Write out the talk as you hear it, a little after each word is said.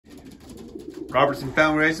Robertson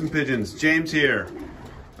Family Racing Pigeons, James here.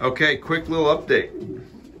 Okay, quick little update.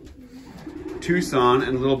 Tucson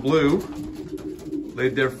and Little Blue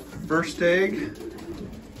laid their first egg,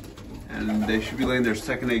 and they should be laying their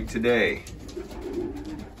second egg today.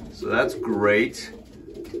 So that's great.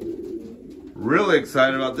 Really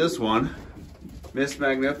excited about this one. Miss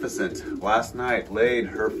Magnificent last night laid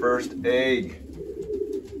her first egg.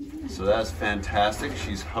 So that's fantastic.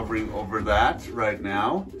 She's hovering over that right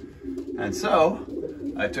now. And so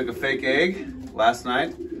I took a fake egg last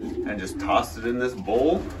night and just tossed it in this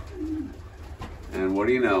bowl. And what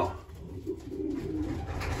do you know?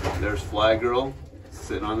 There's Fly Girl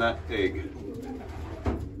sitting on that egg.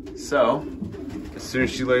 So as soon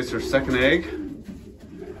as she lays her second egg,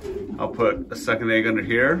 I'll put a second egg under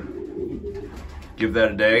here, give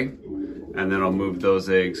that a day, and then I'll move those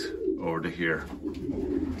eggs over to here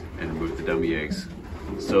and move the dummy eggs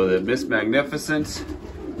so that Miss Magnificent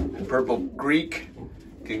and Purple Greek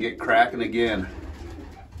can get cracking again.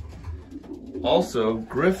 Also,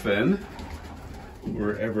 Griffin,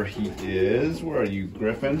 wherever he is, where are you,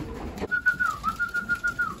 Griffin?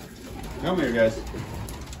 Come here, guys.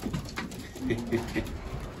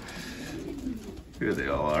 Here they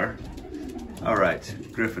all are. All right,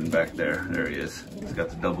 Griffin back there. There he is. He's got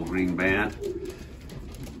the double green band.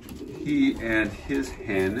 He and his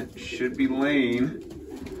hen should be laying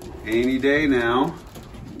any day now.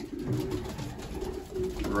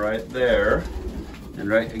 Right there. And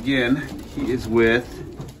right again, he is with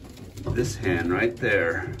this hen right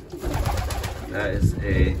there. That is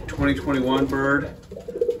a 2021 bird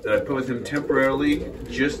that I put with him temporarily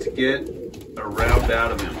just to get a round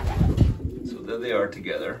out of him. So there they are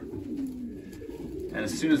together. And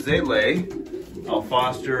as soon as they lay, I'll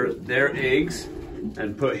foster their eggs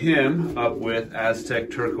and put him up with Aztec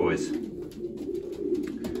Turquoise.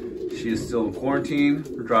 She is still in quarantine.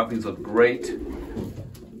 Her droppings look great,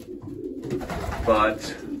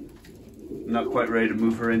 but not quite ready to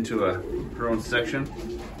move her into her own section.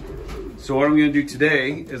 So what I'm going to do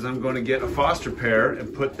today is I'm going to get a foster pair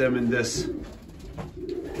and put them in this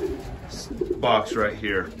box right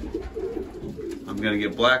here. I'm going to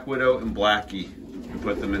get Black Widow and Blackie and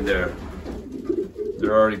put them in there.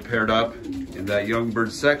 They're already paired up in that young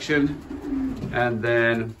bird section. And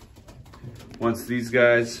then once these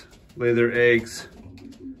guys lay their eggs,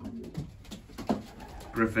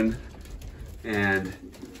 Griffin and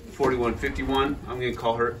 4151, I'm going to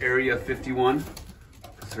call her Area 51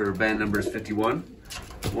 because her band number is 51.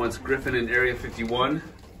 Once Griffin and Area 51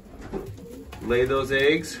 lay those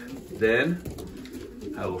eggs, then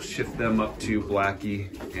I will shift them up to Blackie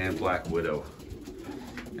and Black Widow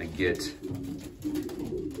and get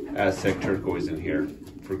Aztec Turquoise in here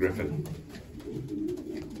for Griffin.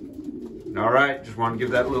 All right, just want to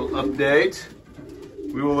give that little update.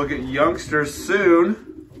 We will look at youngsters soon.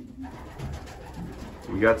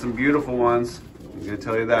 We got some beautiful ones. I'm gonna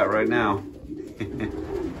tell you that right now.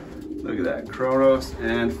 Look at that, Kronos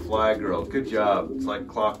and Fly Girl. Good job, it's like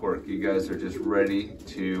clockwork. You guys are just ready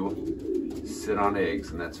to sit on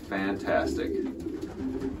eggs, and that's fantastic.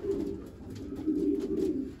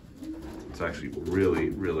 It's actually really,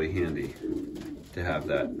 really handy to have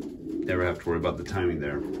that. Never have to worry about the timing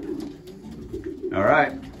there. All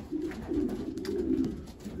right.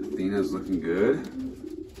 Athena's looking good.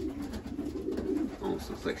 Almost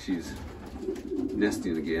looks like she's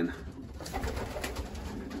nesting again.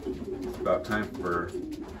 It's about time for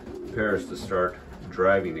Paris to start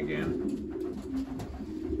driving again.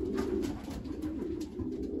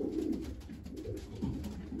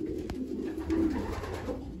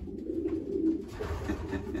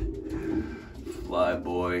 Fly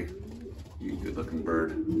boy, you good looking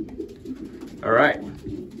bird. All right,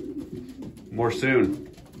 more soon.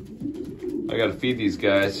 I gotta feed these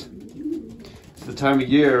guys. It's the time of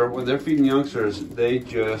year when they're feeding youngsters, they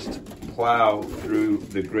just plow through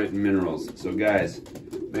the grit and minerals. So guys,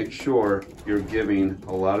 make sure you're giving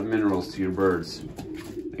a lot of minerals to your birds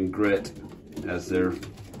and grit as they're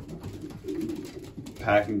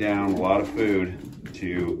packing down a lot of food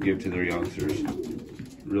to give to their youngsters.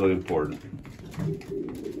 Really important.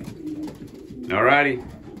 Alrighty,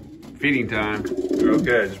 feeding time.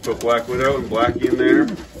 Okay, I just put Black Widow and Blackie in there.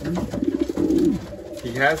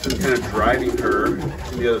 He has been kind of driving her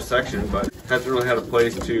in the other section, but hasn't really had a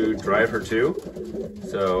place to drive her to.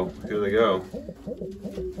 So here they go.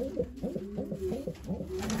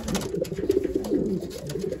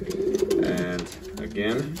 And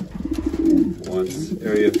again, once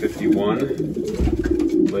Area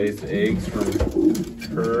 51 lays the eggs from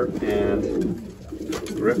her and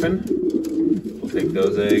Griffin, we'll take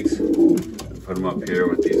those eggs and put them up here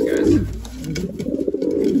with these guys.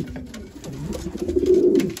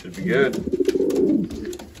 be good.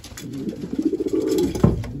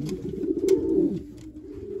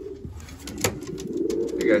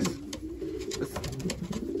 Hey guys,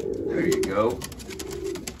 there you go.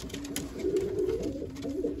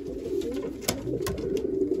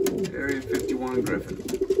 Area 51 Griffin.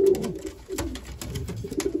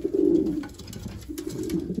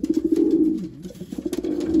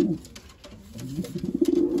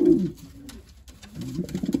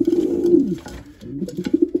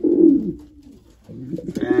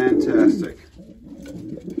 Fantastic.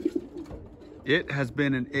 It has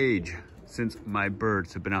been an age since my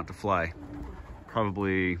birds have been out to fly.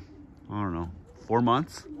 Probably, I don't know, 4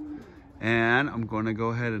 months. And I'm going to go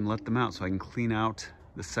ahead and let them out so I can clean out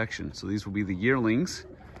the section. So these will be the yearlings.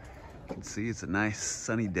 You can see it's a nice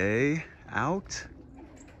sunny day out.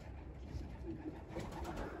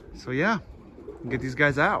 So yeah, get these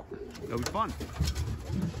guys out. It'll be fun.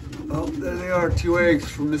 Oh, there they are, 2 eggs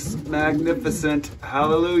from this magnificent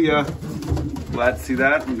hallelujah. Glad to see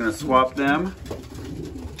that. I'm gonna swap them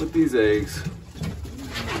with these eggs.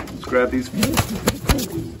 Let's grab these.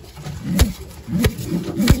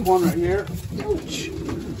 One right here. Ouch.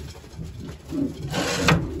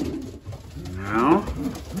 Now,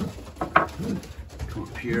 come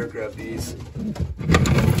up here, grab these.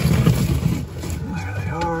 There they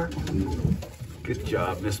are. Good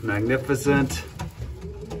job, Miss Magnificent.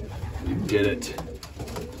 You did it.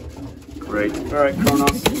 Great. All right,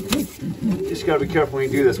 Kronos. You just gotta be careful when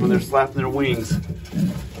you do this. When they're slapping their wings,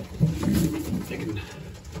 they can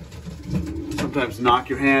sometimes knock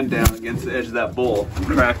your hand down against the edge of that bowl and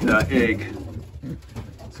crack the egg.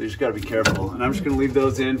 So you just gotta be careful. And I'm just gonna leave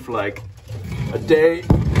those in for like a day,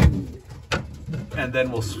 and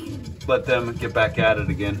then we'll let them get back at it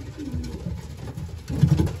again.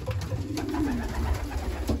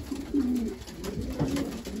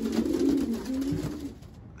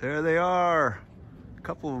 There they are. A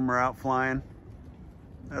couple of them are out flying.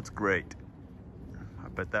 That's great. I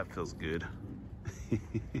bet that feels good.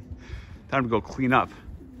 Time to go clean up.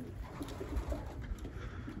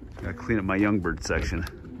 Gotta clean up my young bird section.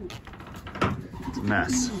 It's a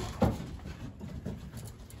mess.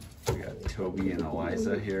 We got Toby and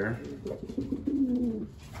Eliza here.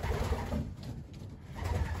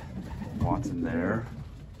 Watson there.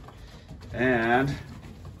 And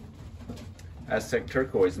Aztec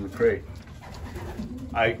turquoise in the crate.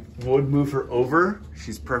 I would move her over.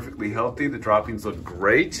 She's perfectly healthy. The droppings look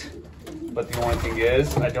great. But the only thing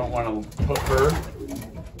is, I don't want to put her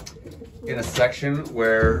in a section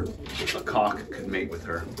where a cock could mate with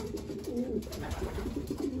her.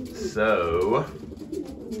 So,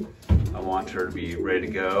 I want her to be ready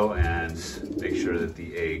to go and make sure that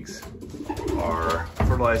the eggs are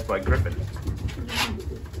fertilized by Griffin.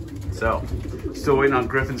 So, still waiting on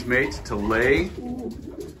Griffin's mate to lay.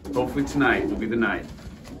 Hopefully tonight will be the night.